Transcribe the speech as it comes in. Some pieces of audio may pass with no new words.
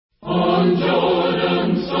On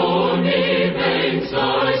Jordan's stormy banks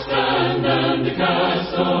I stand and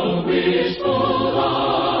cast a wishful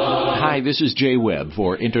eye. Hi, this is Jay Webb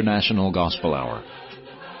for International Gospel Hour.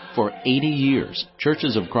 For 80 years,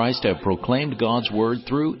 Churches of Christ have proclaimed God's Word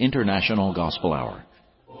through International Gospel Hour.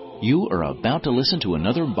 You are about to listen to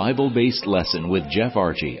another Bible-based lesson with Jeff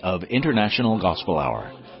Archie of International Gospel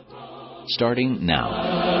Hour. Starting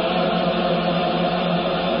now.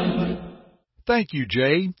 Thank you,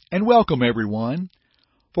 Jay, and welcome everyone.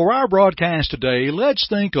 For our broadcast today, let's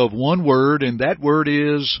think of one word, and that word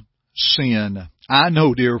is sin. I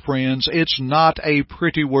know, dear friends, it's not a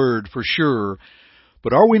pretty word for sure.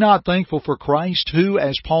 But are we not thankful for Christ, who,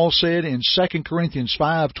 as Paul said in 2 Corinthians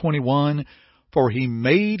 5:21, "For he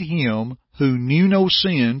made him who knew no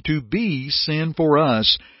sin to be sin for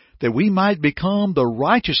us, that we might become the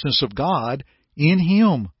righteousness of God in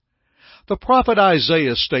him." The prophet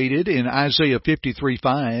Isaiah stated in Isaiah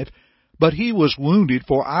 53:5, "But he was wounded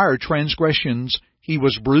for our transgressions, he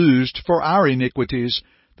was bruised for our iniquities.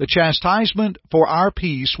 The chastisement for our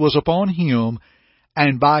peace was upon him,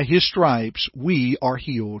 and by his stripes we are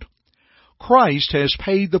healed." Christ has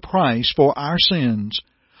paid the price for our sins.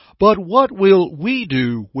 But what will we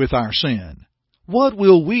do with our sin? What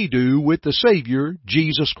will we do with the Savior,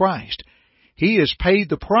 Jesus Christ? He has paid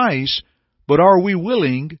the price, but are we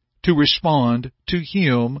willing to respond to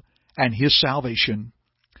Him and His salvation?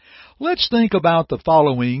 Let's think about the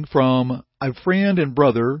following from a friend and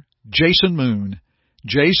brother, Jason Moon.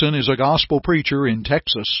 Jason is a gospel preacher in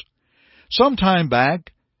Texas. Some time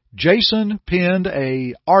back, Jason penned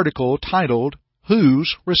an article titled,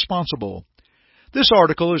 "Who's Responsible?" This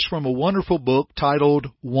article is from a wonderful book titled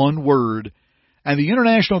One Word, and the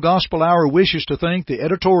International Gospel Hour wishes to thank the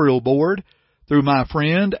editorial board through my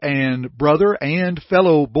friend and brother and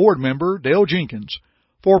fellow board member, Dale Jenkins,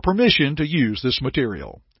 for permission to use this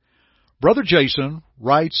material. Brother Jason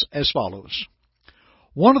writes as follows: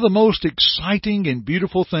 "One of the most exciting and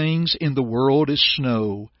beautiful things in the world is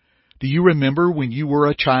snow. Do you remember when you were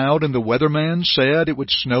a child and the weatherman said it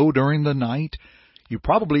would snow during the night? You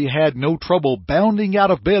probably had no trouble bounding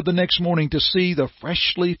out of bed the next morning to see the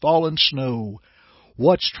freshly fallen snow.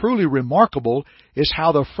 What's truly remarkable is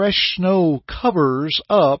how the fresh snow covers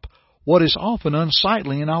up what is often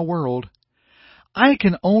unsightly in our world. I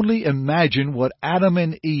can only imagine what Adam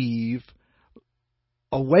and Eve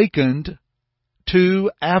awakened to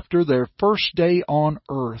after their first day on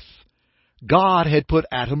earth. God had put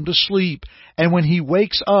Adam to sleep, and when he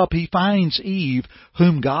wakes up, he finds Eve,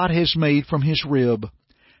 whom God has made from his rib.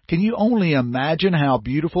 Can you only imagine how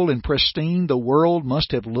beautiful and pristine the world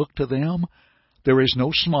must have looked to them? There is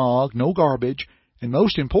no smog, no garbage, and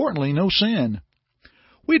most importantly, no sin.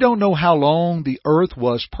 We don't know how long the earth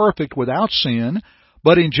was perfect without sin,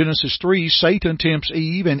 but in Genesis 3, Satan tempts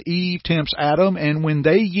Eve, and Eve tempts Adam, and when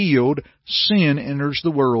they yield, sin enters the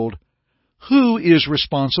world. Who is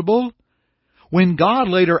responsible? When God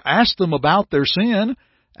later asked them about their sin,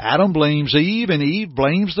 Adam blames Eve and Eve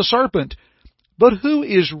blames the serpent. But who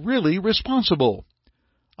is really responsible?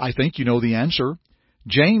 I think you know the answer.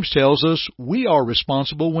 James tells us we are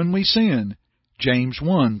responsible when we sin. James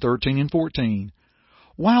 1:13 and 14.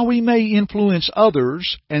 While we may influence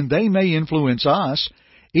others and they may influence us,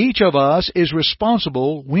 each of us is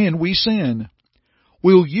responsible when we sin.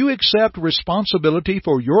 Will you accept responsibility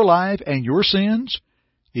for your life and your sins?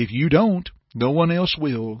 If you don't, no one else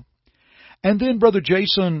will. And then Brother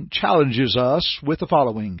Jason challenges us with the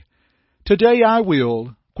following: "Today I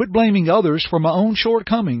will quit blaming others for my own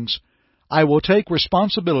shortcomings. I will take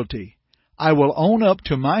responsibility. I will own up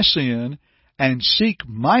to my sin and seek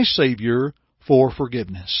my Savior for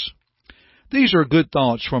forgiveness." These are good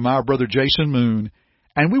thoughts from our Brother Jason Moon,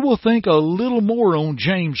 and we will think a little more on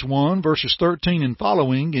James 1, verses 13 and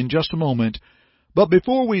following in just a moment. But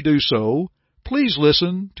before we do so, please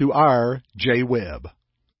listen to our Jay Webb.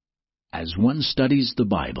 As one studies the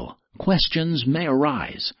Bible, questions may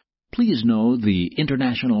arise. Please know the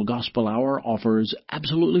International Gospel Hour offers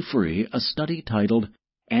absolutely free a study titled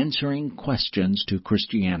Answering Questions to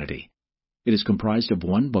Christianity. It is comprised of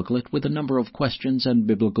one booklet with a number of questions and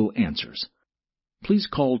biblical answers. Please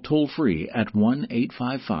call toll-free at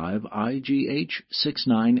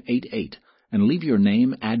 1-855-IGH-6988 and leave your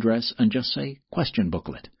name, address, and just say Question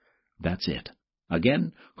Booklet. That's it.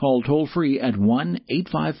 Again, call toll-free at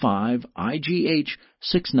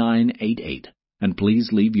 1-855-IGH-6988, and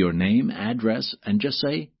please leave your name, address, and just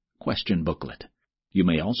say Question Booklet. You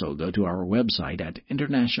may also go to our website at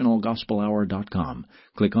internationalgospelhour.com,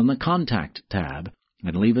 click on the Contact tab,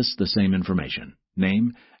 and leave us the same information,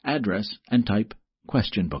 name, address, and type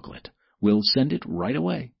Question Booklet. We'll send it right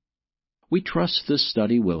away. We trust this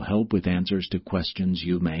study will help with answers to questions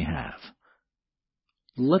you may have.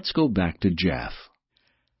 Let's go back to Jeff.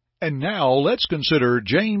 And now let's consider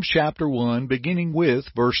James chapter 1, beginning with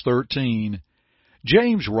verse 13.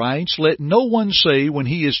 James writes, "Let no one say when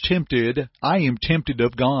he is tempted, I am tempted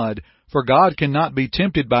of God. For God cannot be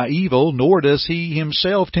tempted by evil, nor does he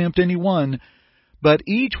himself tempt anyone. But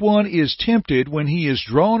each one is tempted when he is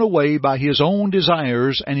drawn away by his own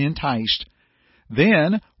desires and enticed.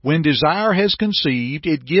 Then, when desire has conceived,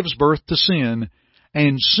 it gives birth to sin.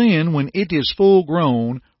 And sin, when it is full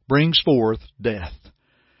grown, brings forth death."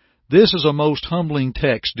 This is a most humbling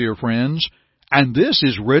text, dear friends, and this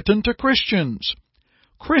is written to Christians.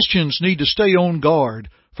 Christians need to stay on guard,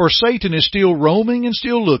 for Satan is still roaming and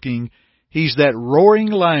still looking. He's that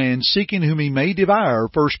roaring lion seeking whom he may devour,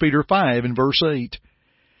 1 Peter 5 and verse 8.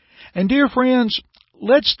 And dear friends,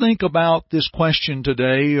 let's think about this question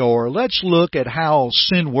today, or let's look at how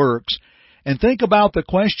sin works, and think about the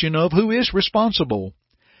question of who is responsible.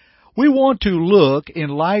 We want to look, in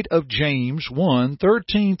light of James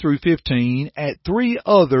 1:13 through 15, at three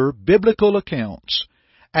other biblical accounts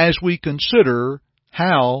as we consider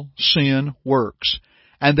how sin works,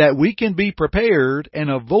 and that we can be prepared and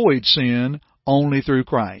avoid sin only through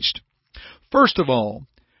Christ. First of all,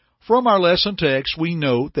 from our lesson text, we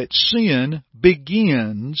note that sin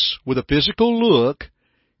begins with a physical look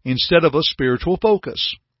instead of a spiritual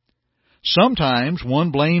focus. Sometimes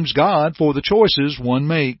one blames God for the choices one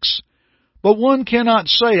makes, but one cannot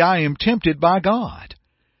say, "I am tempted by God."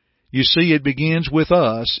 You see, it begins with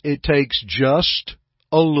us. It takes just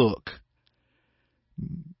a look.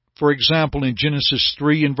 For example, in Genesis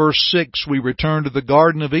 3 and verse 6, we return to the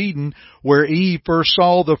Garden of Eden, where Eve first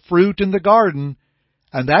saw the fruit in the garden,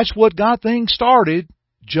 and that's what got things started,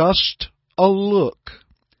 just a look.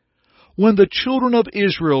 When the children of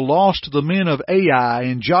Israel lost to the men of Ai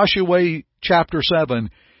in Joshua chapter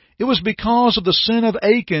 7, it was because of the sin of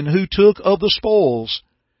Achan, who took of the spoils.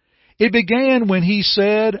 It began when he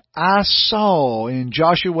said, "I saw," in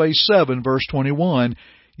Joshua 7 verse 21.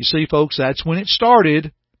 You see, folks, that's when it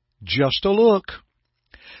started. Just a look.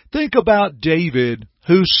 Think about David,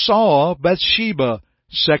 who saw Bathsheba,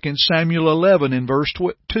 2 Samuel 11 in verse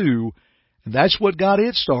 2, and that's what got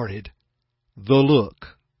it started. The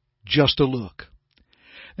look. Just a look.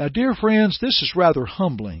 Now, dear friends, this is rather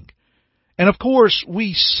humbling. And of course,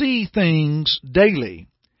 we see things daily.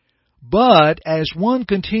 But as one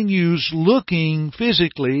continues looking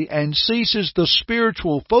physically and ceases the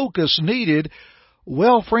spiritual focus needed,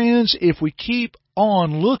 well, friends, if we keep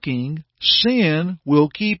on looking, sin will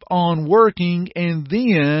keep on working, and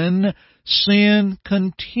then sin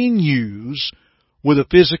continues with a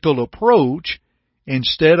physical approach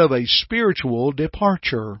instead of a spiritual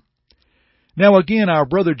departure. Now again, our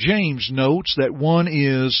brother James notes that one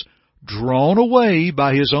is drawn away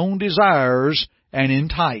by his own desires and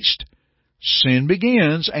enticed. Sin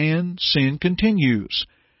begins and sin continues.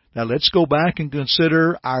 Now let's go back and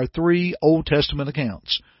consider our three Old Testament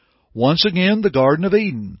accounts. Once again, the Garden of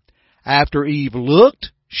Eden. After Eve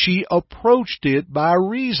looked, she approached it by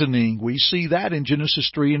reasoning. We see that in Genesis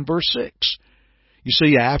 3 and verse 6. You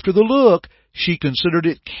see, after the look, she considered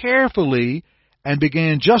it carefully and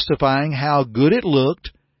began justifying how good it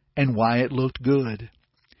looked and why it looked good.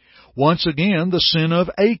 Once again, the sin of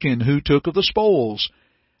Achan, who took of the spoils.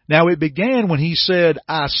 Now it began when he said,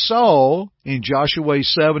 "I saw," in Joshua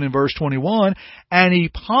 7 and verse 21, and he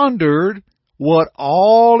pondered what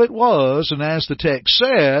all it was, and as the text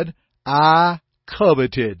said, "I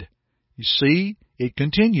coveted." You see, it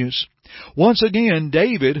continues. Once again,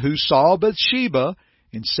 David, who saw Bathsheba,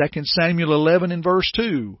 in 2 Samuel 11 and verse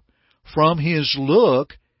 2, from his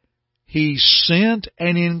look, he sent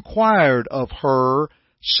and inquired of her,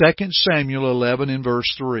 2 Samuel 11 and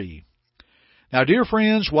verse 3. Now, dear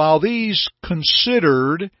friends, while these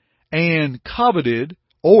considered and coveted,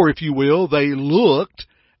 or if you will, they looked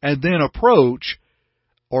and then approached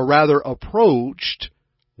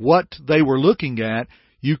what they were looking at,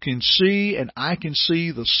 you can see and I can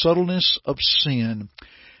see the subtleness of sin.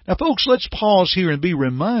 Now, folks, let's pause here and be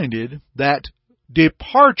reminded that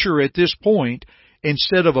departure at this point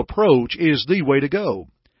instead of approach is the way to go.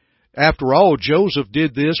 After all, Joseph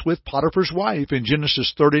did this with Potiphar's wife in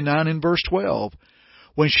Genesis 39 and verse 12.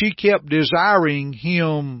 When she kept desiring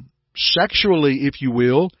him sexually, if you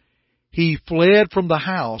will, he fled from the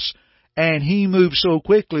house, and he moved so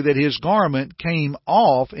quickly that his garment came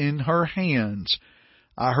off in her hands.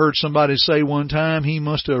 I heard somebody say one time, he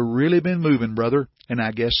must have really been moving, brother, and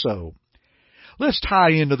I guess so. Let's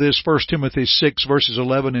tie into this 1 Timothy 6 verses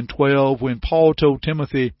 11 and 12 when Paul told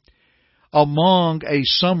Timothy, among a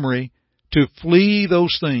summary, to flee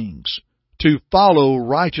those things to follow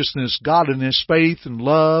righteousness, godliness, faith, and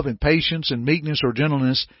love, and patience, and meekness or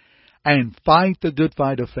gentleness, and fight the good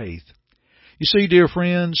fight of faith. You see, dear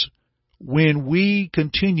friends, when we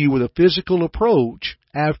continue with a physical approach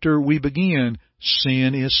after we begin,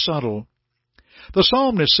 sin is subtle. The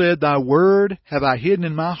psalmist said, "Thy word have I hidden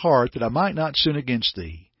in my heart, that I might not sin against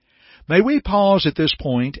Thee." May we pause at this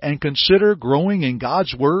point and consider growing in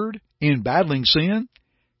God's Word in battling sin?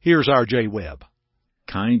 Here's our J. Webb.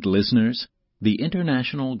 Kind listeners, the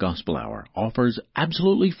International Gospel Hour offers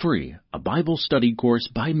absolutely free a Bible study course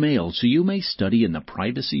by mail so you may study in the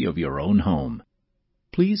privacy of your own home.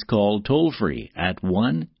 Please call toll-free at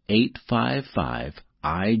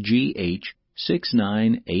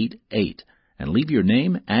 1-855-IGH-6988 and leave your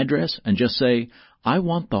name, address, and just say, "I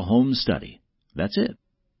want the home study." That's it.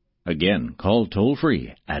 Again, call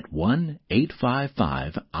toll-free at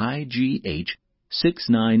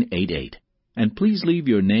 1-855-IGH-6988 and please leave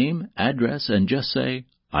your name, address, and just say,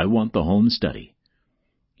 "I want the home study."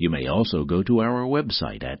 You may also go to our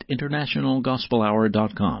website at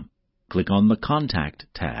internationalgospelhour.com. Click on the Contact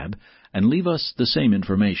tab and leave us the same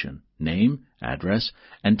information, name, address,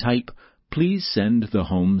 and type, "Please send the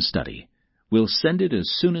home study." We'll send it as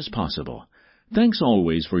soon as possible. Thanks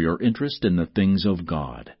always for your interest in the things of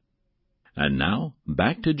God. And now,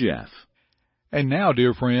 back to Jeff. And now,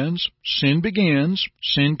 dear friends, sin begins,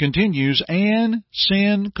 sin continues, and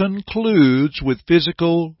sin concludes with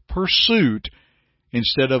physical pursuit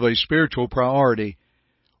instead of a spiritual priority.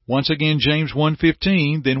 Once again, James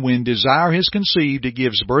 1:15, "Then when desire is conceived, it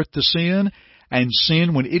gives birth to sin, and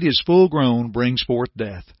sin, when it is full grown, brings forth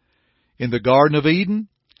death." In the Garden of Eden,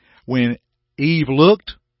 when Eve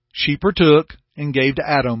looked, she partook and gave to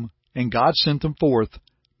Adam, and God sent them forth.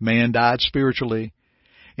 Man died spiritually.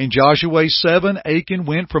 In Joshua 7, Achan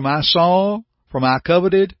went from "I saw," from "I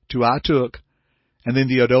coveted," to "I took." And then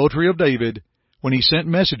the adultery of David, when he sent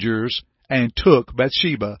messengers and took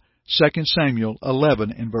Bathsheba, 2 Samuel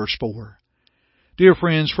 11 and verse 4. Dear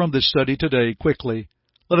friends, from this study today, quickly,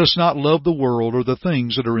 let us not love the world or the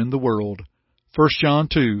things that are in the world. 1 John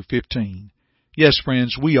 2:15. Yes,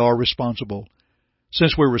 friends, we are responsible.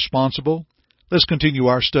 Since we're responsible, let's continue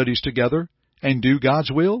our studies together and do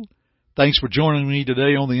God's will. Thanks for joining me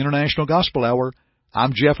today on the International Gospel Hour.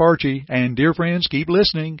 I'm Jeff Archie, and dear friends, keep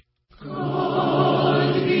listening.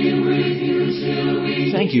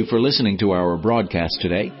 Thank you for listening to our broadcast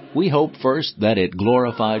today. We hope first that it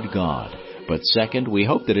glorified God, but second, we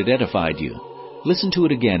hope that it edified you. Listen to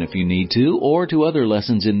it again if you need to, or to other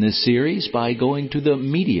lessons in this series by going to the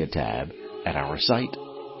Media tab at our site,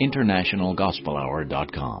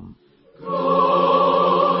 internationalgospelhour.com.